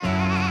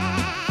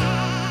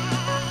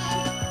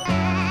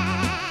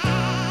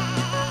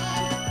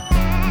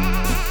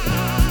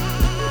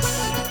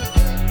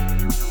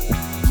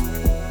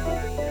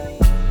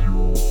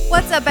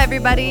What's up,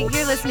 everybody?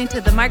 You're listening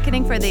to the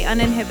Marketing for the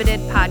Uninhibited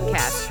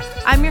podcast.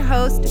 I'm your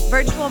host,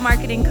 virtual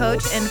marketing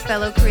coach, and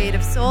fellow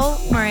creative soul,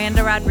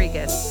 Miranda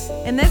Rodriguez.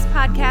 In this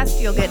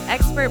podcast, you'll get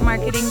expert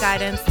marketing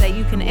guidance that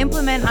you can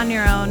implement on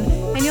your own,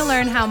 and you'll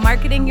learn how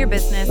marketing your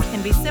business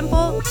can be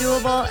simple,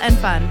 doable, and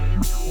fun.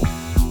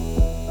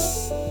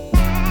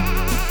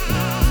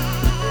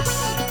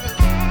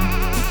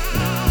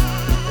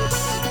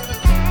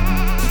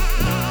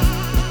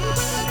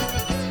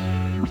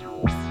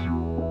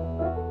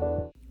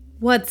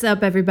 What's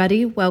up,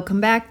 everybody?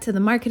 Welcome back to the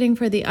Marketing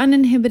for the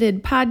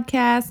Uninhibited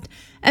podcast,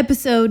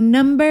 episode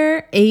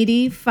number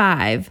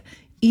 85,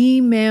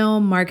 Email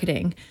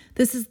Marketing.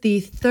 This is the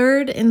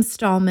third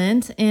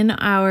installment in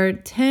our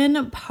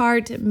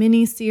 10-part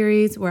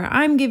mini-series where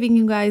I'm giving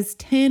you guys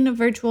 10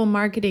 virtual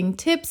marketing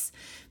tips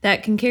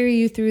that can carry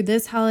you through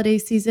this holiday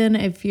season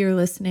if you're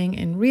listening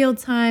in real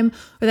time,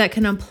 or that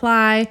can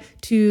apply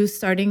to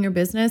starting your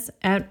business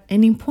at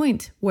any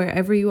point,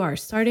 wherever you are,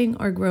 starting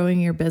or growing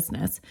your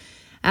business.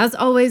 As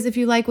always, if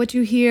you like what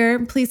you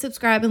hear, please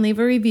subscribe and leave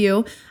a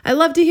review. I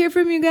love to hear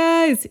from you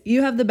guys.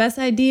 You have the best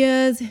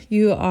ideas.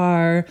 You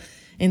are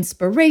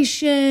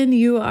inspiration.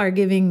 You are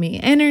giving me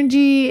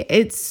energy.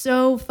 It's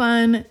so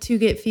fun to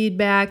get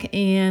feedback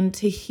and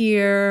to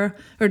hear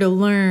or to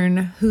learn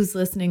who's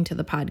listening to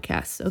the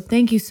podcast. So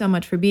thank you so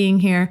much for being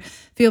here.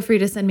 Feel free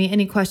to send me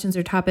any questions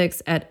or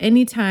topics at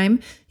any time.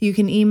 You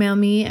can email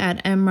me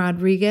at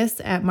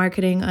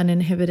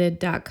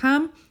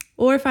mrodriguez@marketinguninhibited.com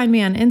or find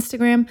me on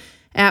Instagram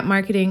at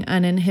Marketing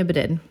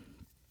Uninhibited.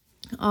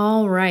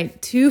 All right,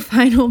 2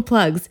 final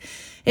plugs.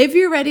 If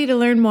you're ready to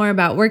learn more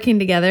about working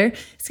together,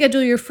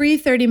 schedule your free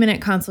 30-minute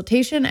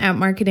consultation at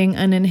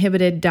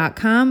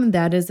marketinguninhibited.com.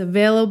 That is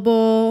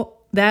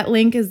available. That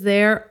link is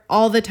there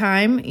all the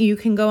time. You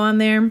can go on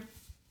there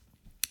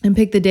and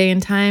pick the day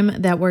and time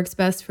that works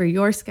best for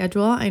your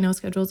schedule. I know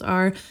schedules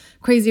are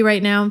crazy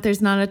right now. If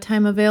there's not a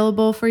time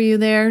available for you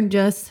there,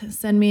 just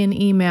send me an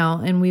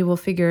email and we will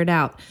figure it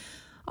out.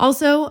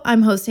 Also,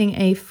 I'm hosting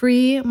a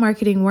free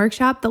marketing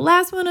workshop, the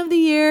last one of the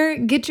year.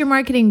 Get your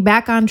marketing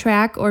back on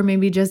track, or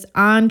maybe just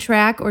on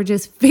track, or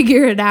just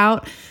figure it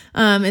out.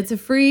 It's a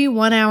free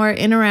 1-hour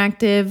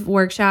interactive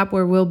workshop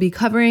where we'll be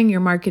covering your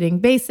marketing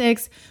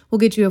basics. We'll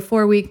get you a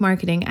 4-week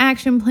marketing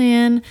action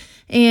plan,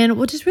 and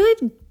we'll just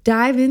really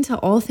dive into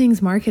all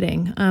things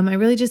marketing. I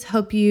really just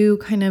help you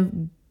kind of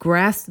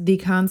grasp the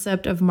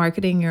concept of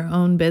marketing your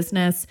own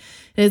business.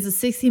 It is a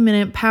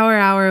 60-minute power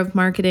hour of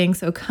marketing,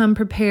 so come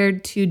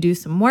prepared to do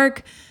some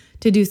work,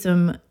 to do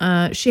some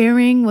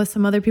sharing with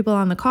some other people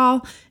on the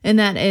call, and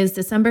that is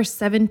December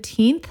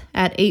 17th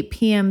at 8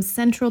 p.m.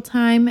 Central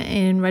Time,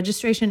 and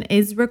registration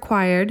is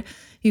required.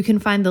 You can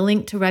find the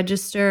link to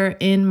register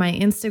in my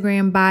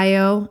Instagram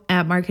bio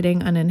at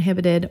Marketing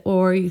Uninhibited,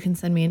 or you can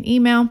send me an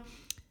email,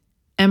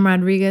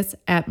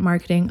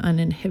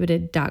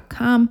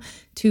 mrodriguez@marketinguninhibited.com,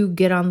 to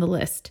get on the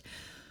list.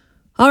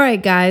 All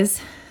right,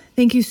 guys,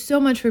 thank you so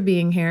much for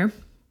being here.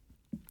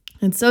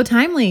 It's so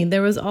timely.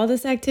 There was all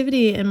this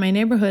activity in my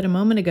neighborhood a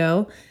moment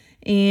ago,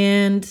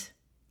 and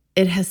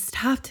it has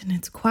stopped, and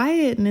it's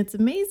quiet, and it's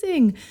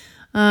amazing.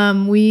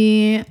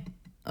 We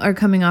are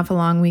coming off a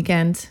long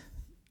weekend.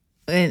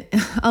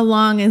 A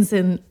long is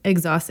an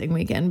exhausting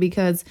weekend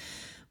because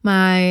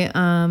my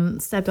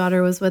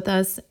stepdaughter was with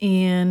us,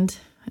 and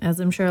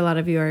as I'm sure a lot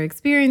of you are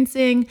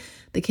experiencing,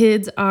 the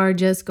kids are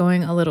just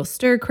going a little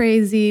stir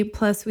crazy.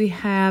 Plus, we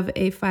have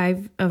a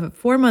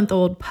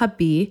 4-month-old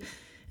puppy,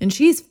 and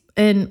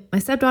my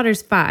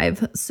stepdaughter's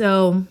 5.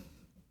 So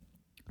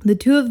the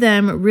two of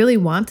them really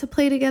want to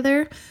play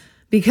together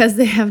because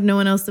they have no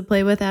one else to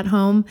play with at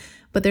home,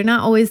 but they're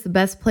not always the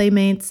best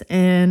playmates,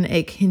 and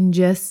it can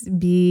just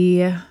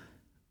be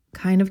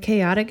kind of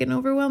chaotic and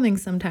overwhelming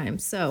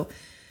sometimes. So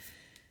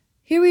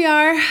here we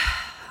are.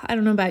 I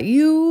don't know about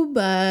you,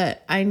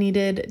 but I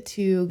needed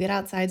to get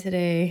outside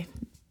today,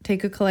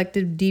 take a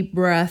collective deep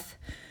breath.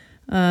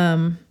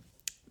 A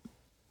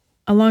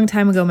long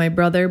time ago, my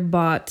brother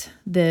bought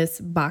this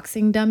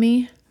boxing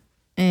dummy,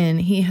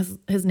 and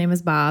his name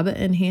is Bob,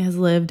 and he has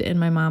lived in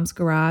my mom's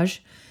garage.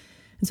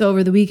 And so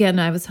over the weekend,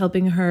 I was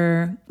helping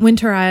her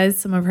winterize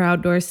some of her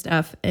outdoor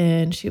stuff,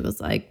 and she was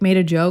like, made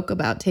a joke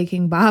about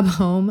taking Bob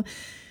home.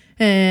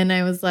 And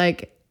I was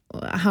like,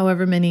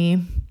 however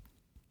many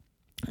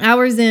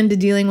hours into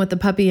dealing with the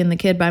puppy and the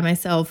kid by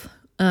myself,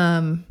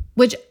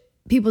 which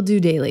people do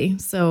daily.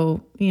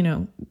 So,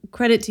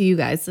 credit to you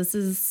guys. This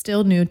is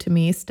still new to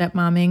me,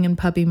 stepmomming and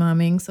puppy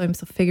momming. So I'm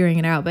still figuring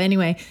it out. But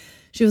anyway,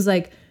 she was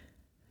like,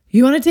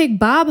 "You want to take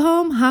Bob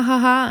home? Ha ha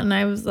ha." And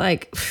I was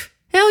like,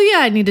 hell yeah,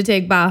 I need to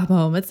take Bob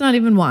home. It's not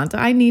even want.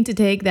 I need to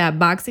take that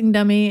boxing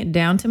dummy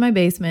down to my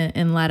basement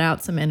and let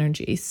out some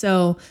energy.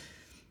 So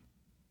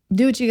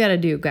do what you got to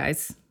do,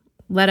 guys.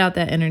 Let out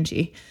that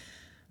energy.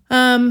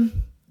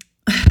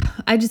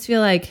 I just feel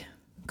like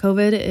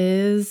COVID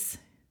is,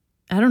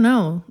 I don't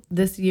know,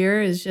 this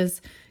year is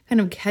just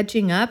kind of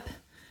catching up.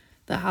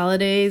 The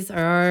holidays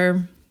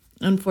are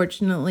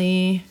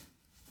unfortunately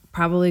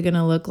probably going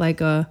to look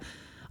like a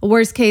a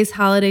worst case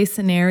holiday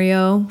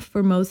scenario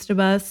for most of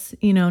us,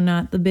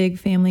 not the big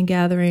family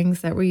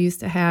gatherings that we used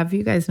to have.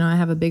 You guys know I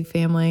have a big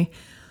family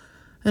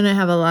and I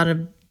have a lot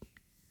of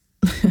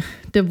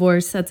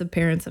divorced sets of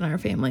parents in our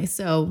family.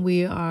 So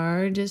we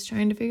are just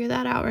trying to figure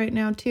that out right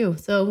now too.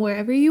 So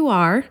wherever you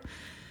are,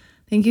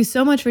 thank you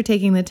so much for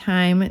taking the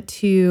time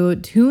to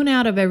tune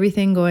out of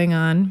everything going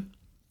on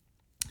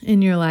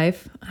in your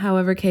life,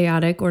 however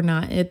chaotic or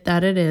not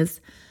that it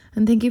is.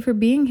 And thank you for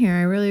being here.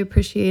 I really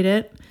appreciate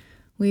it.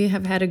 We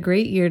have had a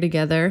great year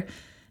together,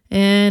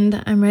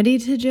 and I'm ready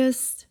to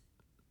just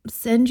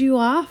send you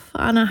off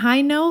on a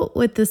high note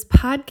with this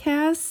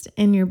podcast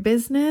and your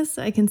business.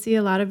 I can see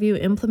a lot of you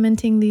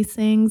implementing these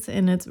things,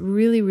 and it's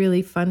really,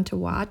 really fun to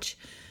watch.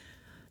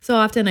 So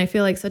often I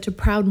feel like such a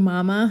proud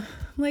mama.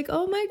 I'm like,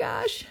 oh my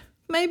gosh,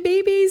 my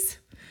babies,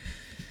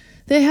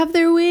 they have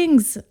their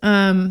wings.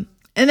 And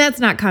that's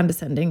not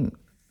condescending.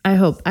 I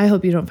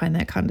hope you don't find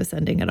that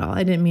condescending at all.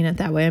 I didn't mean it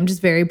that way. I'm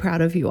just very proud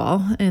of you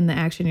all and the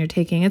action you're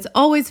taking. It's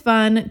always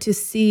fun to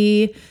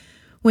see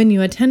when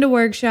you attend a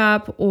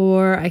workshop,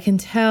 or I can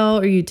tell,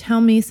 or you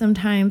tell me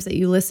sometimes that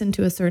you listen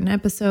to a certain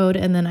episode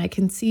and then I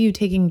can see you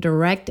taking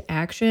direct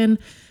action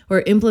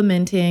or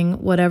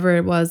implementing whatever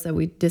it was that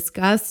we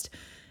discussed.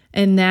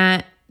 And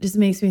that just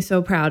makes me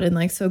so proud and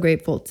like so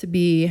grateful to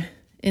be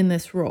in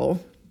this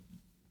role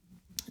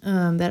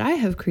that I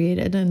have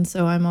created. And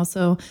so I'm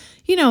also,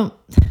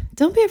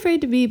 don't be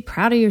afraid to be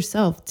proud of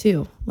yourself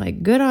too.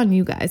 Like, good on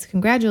you guys.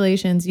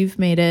 Congratulations. You've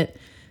made it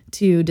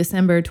to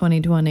December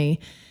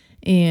 2020.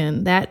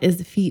 And that is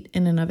a feat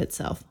in and of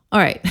itself. All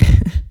right.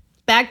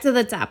 Back to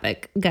the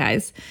topic,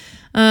 guys.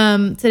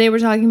 Today we're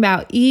talking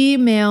about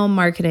email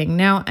marketing.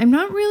 Now, I'm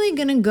not really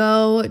going to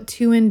go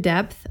too in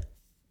depth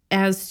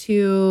as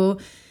to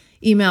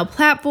email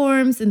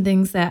platforms and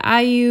things that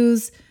I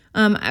use.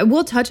 I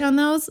will touch on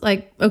those. So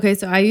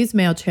I use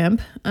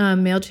MailChimp.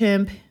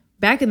 MailChimp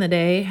back in the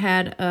day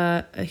had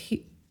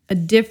a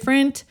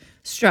different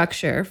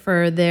structure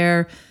for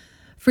their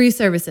free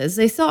services.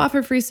 They still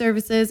offer free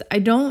services. I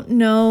don't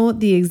know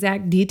the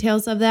exact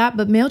details of that,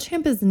 but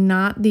MailChimp is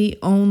not the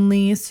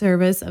only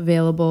service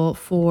available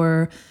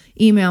for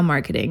email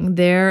marketing.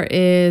 There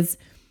is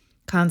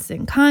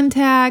Constant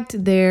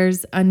Contact.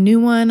 There's a new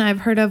one I've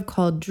heard of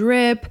called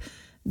Drip.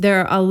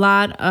 There are a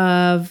lot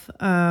of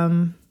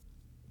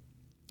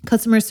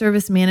customer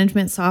service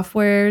management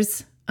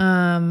softwares.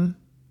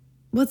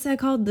 What's that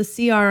called? The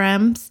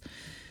CRMs.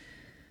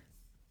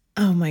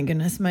 Oh my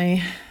goodness.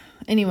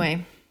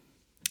 Anyway,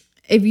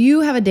 if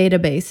you have a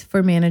database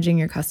for managing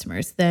your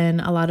customers, then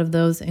a lot of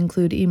those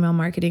include email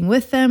marketing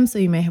with them. So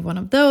you may have one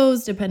of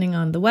those depending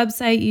on the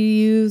website you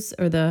use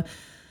or the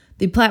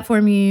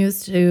platform you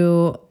use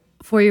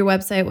for your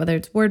website, whether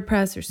it's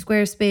WordPress or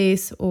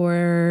Squarespace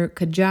or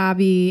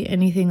Kajabi,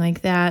 anything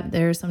like that.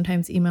 There are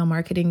sometimes email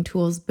marketing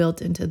tools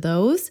built into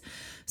those.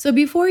 So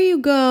before you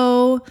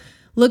go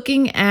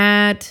looking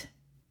at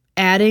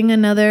adding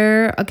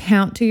another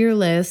account to your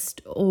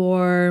list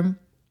or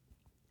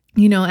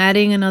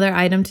adding another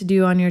item to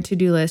do on your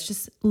to-do list,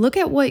 just look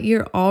at what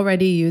you're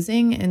already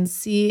using and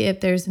see if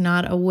there's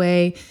not a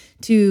way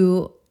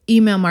to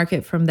email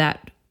market from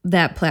that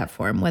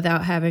platform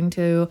without having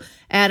to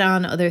add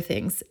on other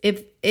things.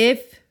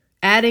 If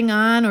adding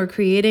on or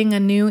creating a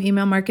new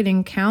email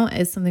marketing account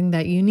is something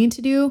that you need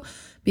to do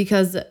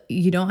because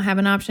you don't have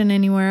an option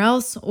anywhere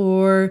else,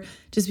 or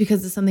just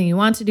because it's something you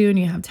want to do and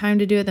you have time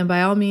to do it, then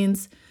by all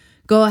means,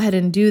 go ahead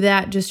and do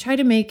that. Just try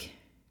to make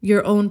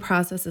your own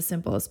process as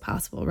simple as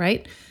possible,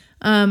 right?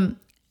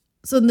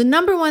 So the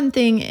number one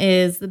thing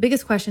is, the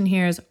biggest question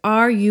here is,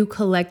 are you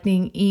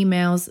collecting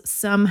emails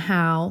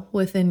somehow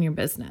within your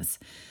business?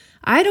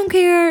 I don't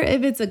care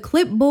if it's a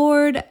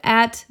clipboard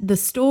at the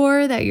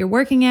store that you're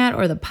working at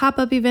or the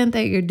pop-up event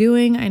that you're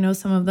doing. I know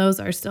some of those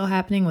are still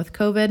happening with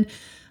COVID.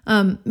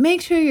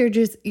 Make sure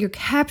you're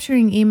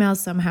capturing emails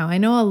somehow. I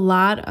know a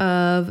lot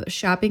of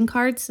shopping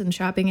carts and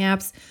shopping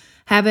apps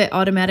have it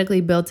automatically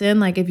built in.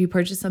 Like if you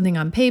purchase something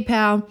on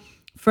PayPal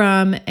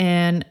from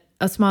a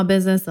small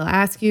business, they'll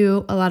ask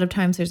you, a lot of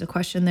times there's a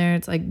question there.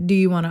 It's like, do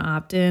you want to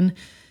opt in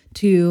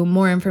to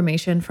more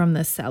information from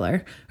the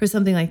seller or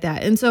something like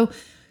that? And so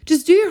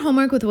just do your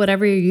homework with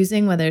whatever you're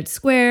using, whether it's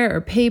Square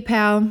or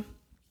PayPal,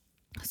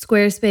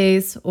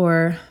 Squarespace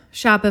or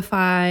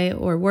Shopify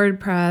or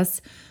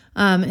WordPress,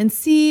 and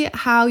see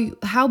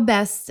how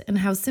best and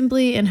how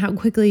simply and how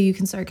quickly you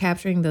can start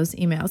capturing those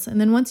emails.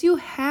 And then once you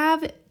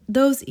have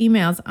those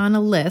emails on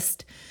a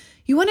list,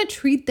 you want to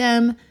treat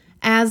them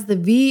as the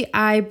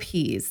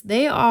VIPs.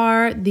 They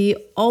are the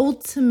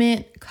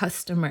ultimate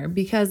customer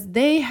because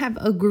they have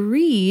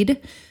agreed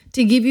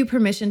to give you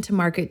permission to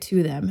market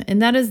to them.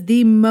 And that is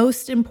the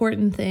most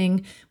important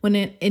thing when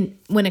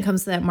it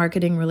comes to that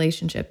marketing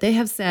relationship. They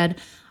have said,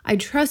 I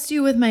trust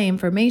you with my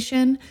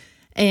information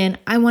and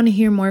I want to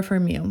hear more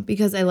from you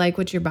because I like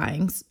what you're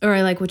buying, or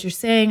I like what you're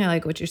saying, I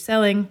like what you're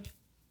selling.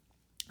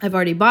 I've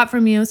already bought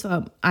from you,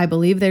 so I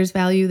believe there's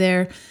value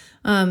there.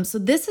 So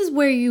this is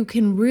where you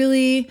can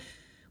really,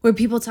 where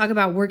people talk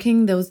about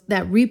working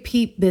that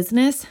repeat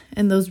business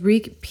and those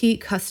repeat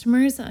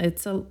customers.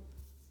 It's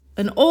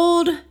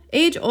an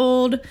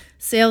age-old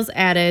sales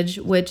adage,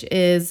 which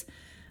is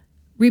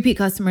repeat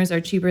customers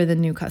are cheaper than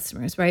new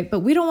customers, right?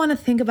 But we don't want to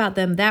think about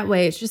them that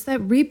way. It's just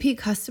that repeat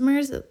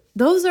customers,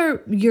 those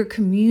are your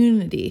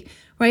community,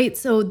 right?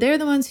 So they're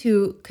the ones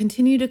who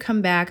continue to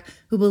come back,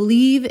 who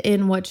believe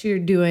in what you're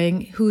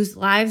doing, whose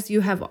lives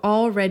you have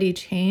already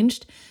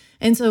changed.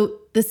 And so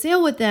the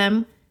sale with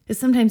them is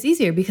sometimes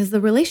easier because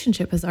the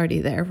relationship is already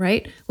there,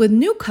 right? With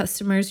new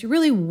customers, you're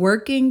really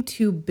working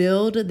to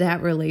build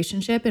that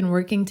relationship and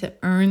working to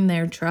earn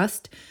their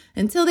trust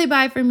until they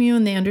buy from you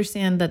and they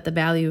understand that the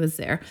value is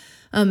there.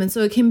 And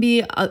so it can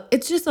be,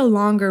 it's just a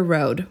longer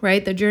road,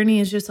 right? The journey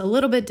is just a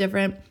little bit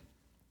different.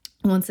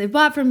 Once they've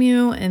bought from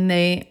you and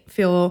they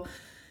feel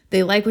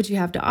they like what you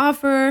have to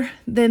offer,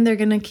 then they're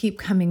going to keep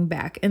coming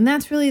back. And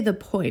that's really the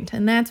point.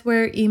 And that's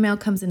where email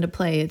comes into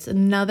play. It's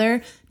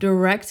another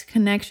direct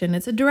connection.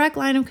 It's a direct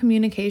line of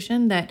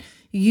communication that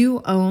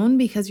you own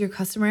because your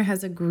customer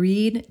has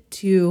agreed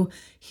to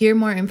hear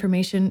more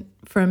information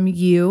from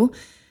you.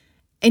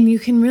 And you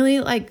can really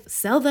like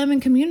sell them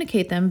and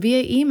communicate them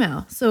via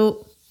email.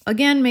 So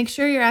again, make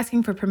sure you're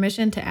asking for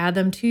permission to add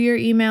them to your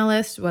email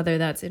list, whether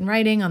that's in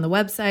writing on the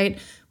website,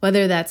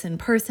 whether that's in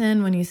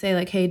person when you say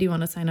like, hey, do you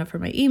want to sign up for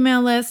my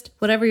email list?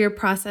 Whatever your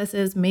process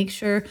is, make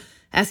sure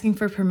asking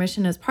for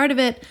permission is part of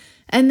it.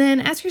 And then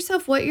ask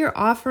yourself what you're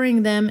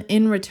offering them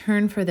in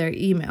return for their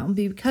email.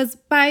 Because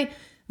by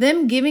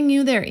them giving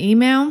you their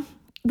email,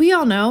 we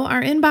all know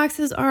our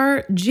inboxes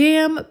are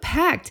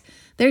jam-packed.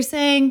 They're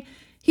saying,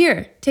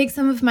 here, take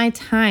some of my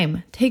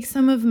time, take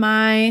some of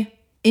my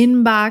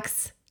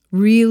inbox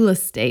real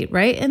estate,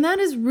 right? And that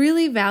is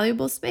really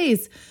valuable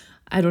space.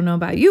 I don't know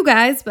about you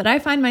guys, but I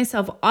find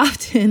myself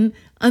often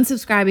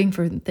unsubscribing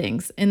for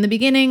things. In the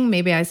beginning,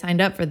 maybe I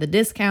signed up for the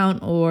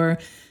discount or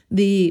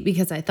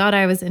because I thought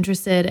I was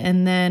interested.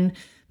 And then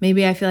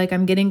maybe I feel like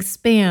I'm getting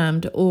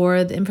spammed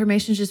or the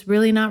information is just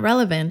really not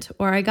relevant.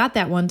 Or I got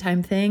that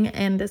one-time thing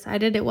and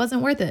decided it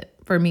wasn't worth it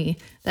for me,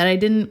 that I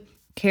didn't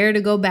care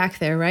to go back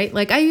there, right?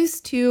 Like I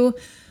used to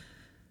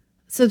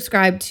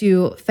subscribe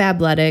to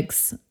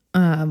Fabletics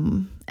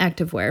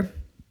activewear.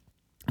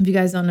 If you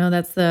guys don't know,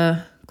 that's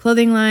the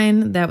clothing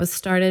line that was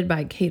started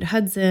by Kate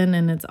Hudson,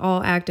 and it's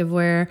all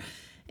activewear.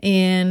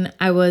 And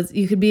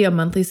you could be a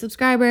monthly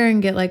subscriber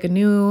and get like a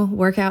new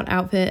workout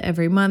outfit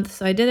every month.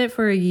 So I did it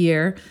for a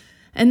year.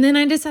 And then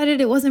I decided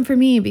it wasn't for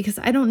me because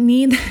I don't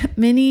need that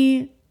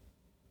many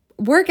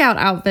workout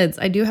outfits.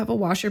 I do have a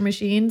washer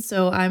machine,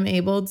 so I'm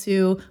able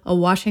to, a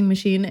washing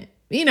machine,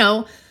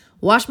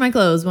 wash my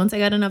clothes. Once I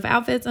got enough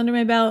outfits under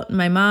my belt,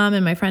 my mom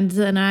and my friends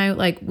and I,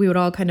 we would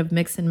all kind of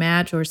mix and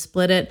match or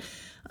split it.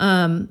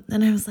 And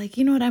I was like,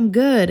 you know what, I'm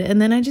good. And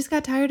then I just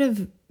got tired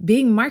of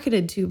being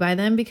marketed to by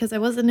them because I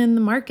wasn't in the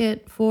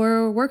market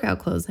for workout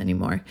clothes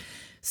anymore.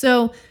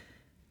 So,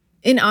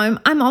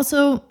 I'm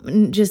also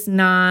just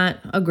not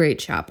a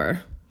great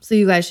shopper. So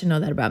you guys should know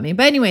that about me.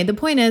 But anyway, the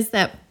point is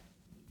that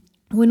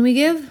when we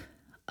give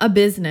a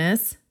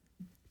business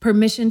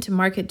permission to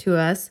market to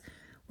us,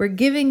 we're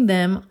giving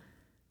them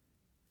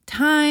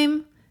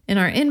time in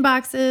our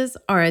inboxes,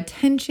 our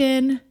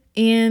attention,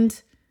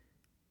 and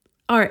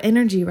our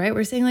energy, right?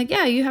 We're saying like,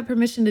 yeah, you have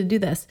permission to do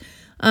this.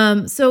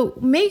 So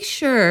make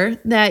sure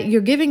that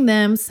you're giving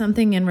them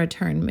something in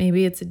return.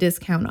 Maybe it's a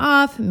discount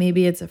off,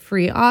 maybe it's a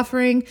free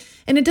offering,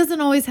 and it doesn't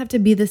always have to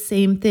be the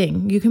same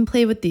thing. You can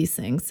play with these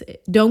things.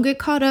 Don't get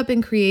caught up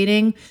in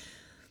creating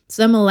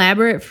some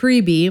elaborate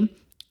freebie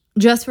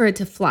just for it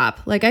to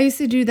flop. Like I used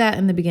to do that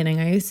in the beginning.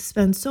 I used to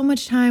spend so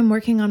much time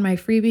working on my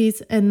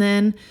freebies, and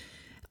then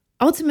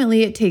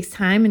ultimately it takes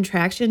time and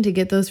traction to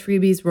get those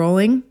freebies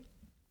rolling.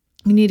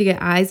 You need to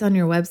get eyes on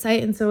your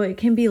website. And so it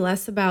can be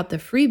less about the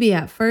freebie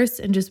at first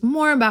and just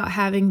more about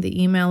having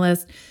the email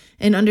list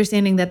and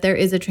understanding that there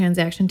is a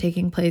transaction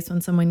taking place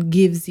when someone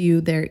gives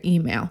you their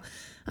email.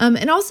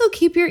 And also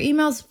keep your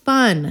emails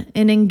fun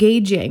and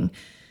engaging.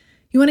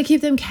 You want to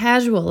keep them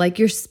casual, like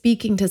you're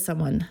speaking to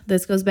someone.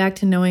 This goes back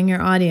to knowing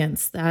your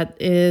audience. That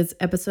is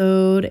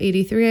episode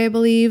 83, I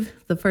believe,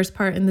 the first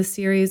part in this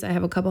series. I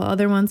have a couple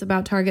other ones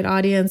about target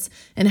audience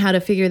and how to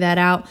figure that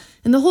out.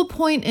 And the whole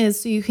point is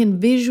so you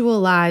can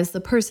visualize the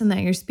person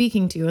that you're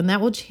speaking to, and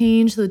that will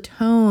change the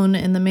tone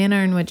and the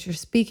manner in which you're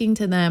speaking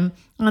to them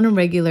on a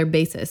regular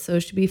basis. So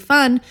it should be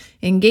fun,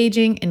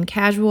 engaging, and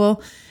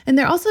casual. And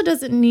there also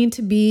doesn't need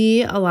to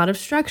be a lot of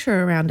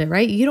structure around it,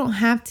 right? You don't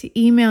have to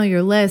email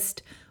your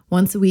list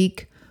once a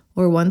week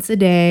or once a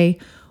day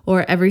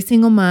or every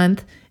single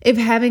month. If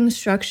having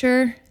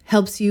structure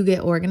helps you get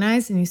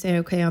organized and you say,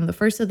 okay, on the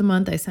first of the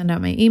month, I send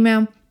out my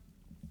email,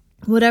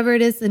 whatever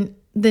it is,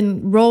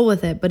 then roll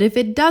with it. But if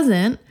it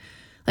doesn't,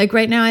 like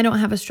right now, I don't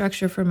have a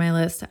structure for my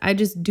list. I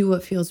just do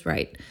what feels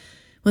right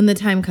when the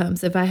time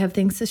comes. If I have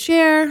things to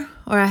share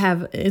or I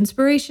have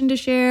inspiration to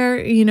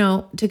share,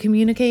 to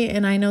communicate.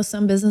 And I know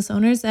some business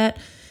owners that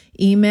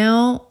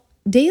email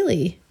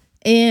daily.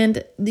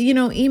 And,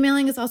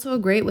 emailing is also a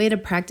great way to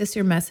practice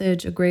your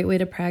message, a great way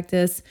to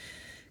practice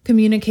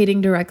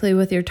communicating directly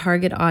with your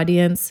target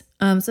audience.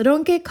 So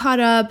don't get caught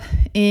up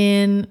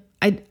in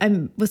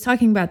I was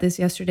talking about this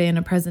yesterday in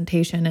a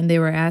presentation, and they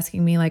were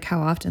asking me like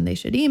how often they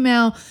should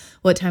email,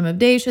 what time of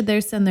day should they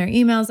send their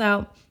emails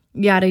out,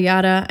 yada,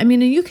 yada. I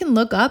mean, you can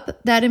look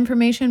up that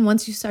information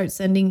once you start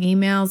sending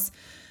emails.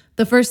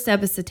 The first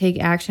step is to take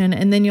action,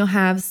 and then you'll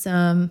have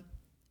some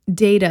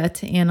data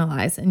to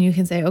analyze. And you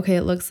can say, okay,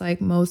 it looks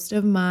like most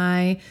of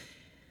my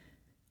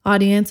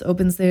audience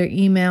opens their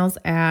emails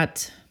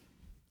at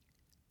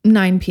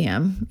 9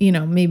 p.m.,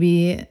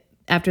 maybe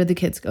after the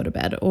kids go to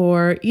bed,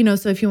 or,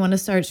 so if you want to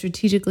start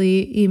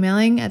strategically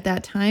emailing at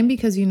that time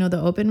because the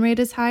open rate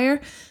is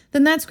higher,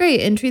 then that's great.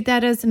 And treat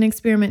that as an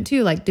experiment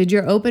too. Like, did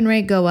your open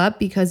rate go up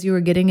because you were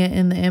getting it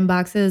in the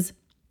inboxes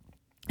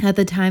at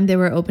the time they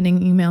were opening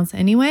emails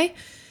anyway?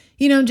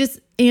 Just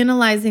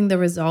analyzing the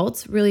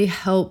results really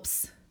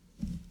helps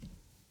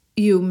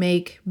you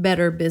make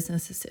better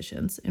business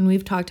decisions. And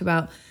we've talked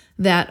about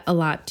that a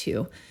lot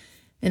too.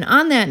 And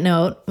on that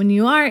note, when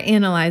you are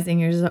analyzing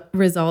your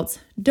results,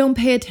 don't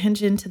pay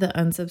attention to the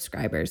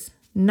unsubscribers,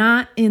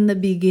 not in the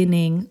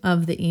beginning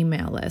of the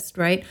email list,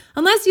 right?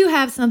 Unless you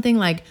have something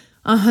like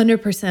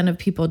 100% of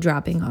people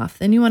dropping off,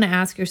 then you want to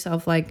ask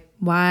yourself, like,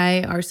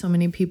 why are so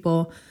many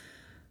people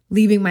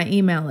leaving my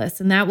email list?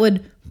 And that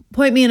would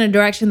point me in a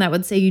direction that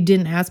would say you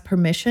didn't ask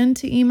permission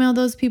to email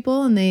those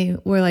people. And they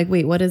were like,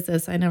 wait, what is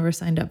this? I never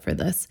signed up for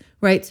this,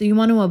 right? So you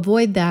want to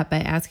avoid that by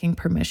asking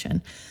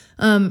permission.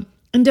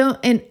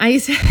 And I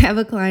used to have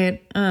a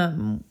client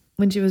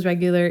when she was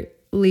regularly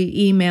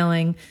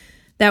emailing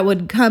that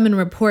would come and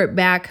report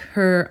back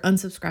her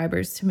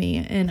unsubscribers to me.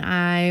 And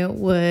I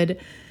would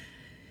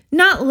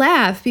not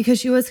laugh because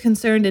she was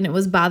concerned and it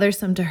was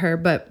bothersome to her,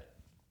 but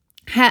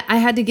I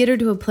had to get her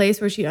to a place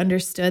where she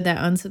understood that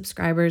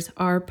unsubscribers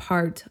are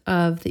part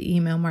of the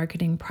email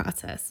marketing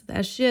process.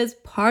 That's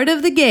just part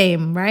of the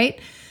game, right?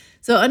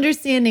 So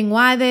understanding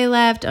why they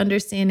left,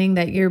 understanding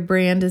that your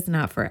brand is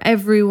not for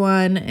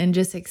everyone, and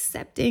just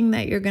accepting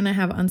that you're going to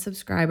have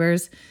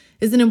unsubscribers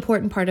is an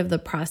important part of the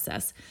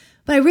process.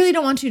 But I really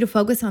don't want you to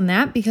focus on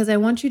that because I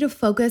want you to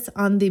focus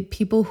on the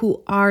people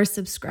who are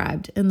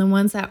subscribed and the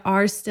ones that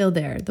are still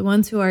there, the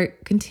ones who are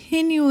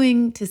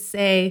continuing to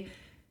say,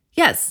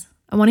 yes,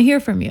 I want to hear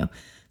from you.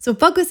 So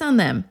focus on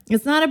them.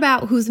 It's not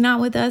about who's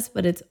not with us,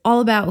 but it's all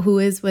about who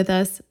is with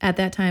us at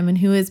that time and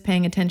who is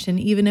paying attention,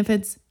 even if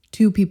it's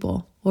 2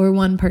 people or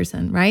 1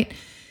 person, right?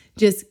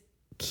 Just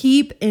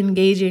keep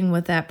engaging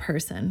with that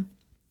person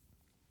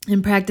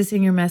and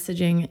practicing your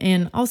messaging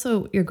and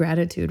also your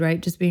gratitude,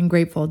 right? Just being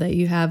grateful that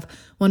you have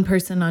 1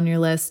 person on your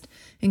list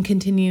and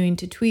continuing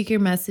to tweak your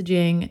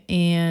messaging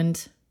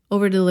and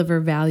over deliver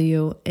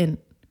value and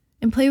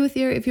play with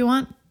if you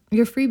want,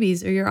 your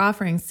freebies or your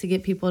offerings to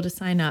get people to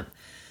sign up.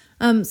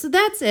 So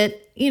that's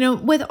it.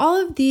 With all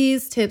of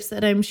these tips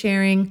that I'm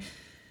sharing,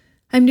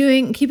 I'm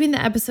keeping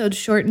the episodes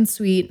short and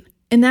sweet.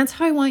 And that's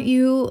how I want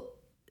you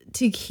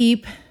to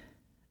keep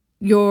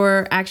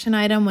your action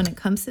item when it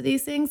comes to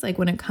these things. Like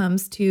when it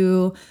comes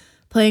to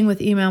playing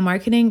with email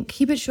marketing,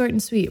 keep it short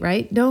and sweet,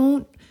 right?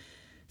 Don't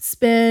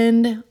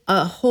spend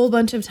a whole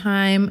bunch of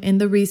time in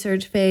the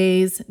research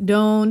phase.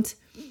 Don't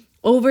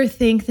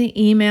overthink the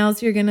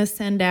emails you're going to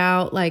send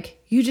out. Like,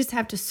 you just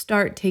have to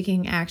start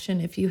taking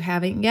action if you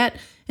haven't yet.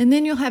 And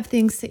then you'll have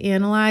things to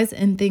analyze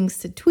and things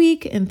to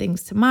tweak and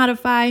things to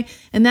modify.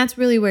 And that's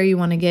really where you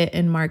want to get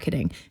in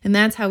marketing. And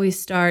that's how we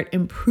start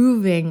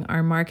improving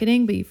our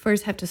marketing. But you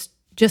first have to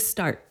just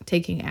start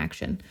taking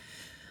action.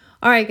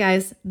 All right,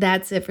 guys,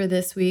 that's it for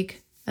this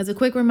week. As a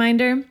quick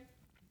reminder,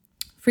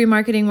 free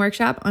marketing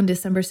workshop on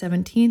December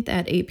 17th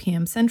at 8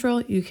 p.m.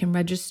 Central. You can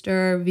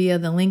register via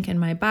the link in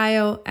my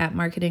bio at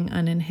Marketing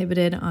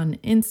Uninhibited on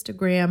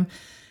Instagram.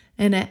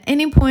 And at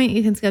any point,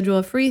 you can schedule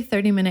a free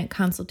 30-minute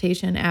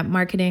consultation at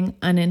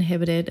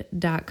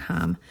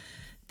marketinguninhibited.com.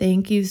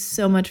 Thank you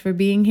so much for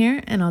being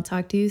here, and I'll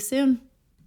talk to you soon.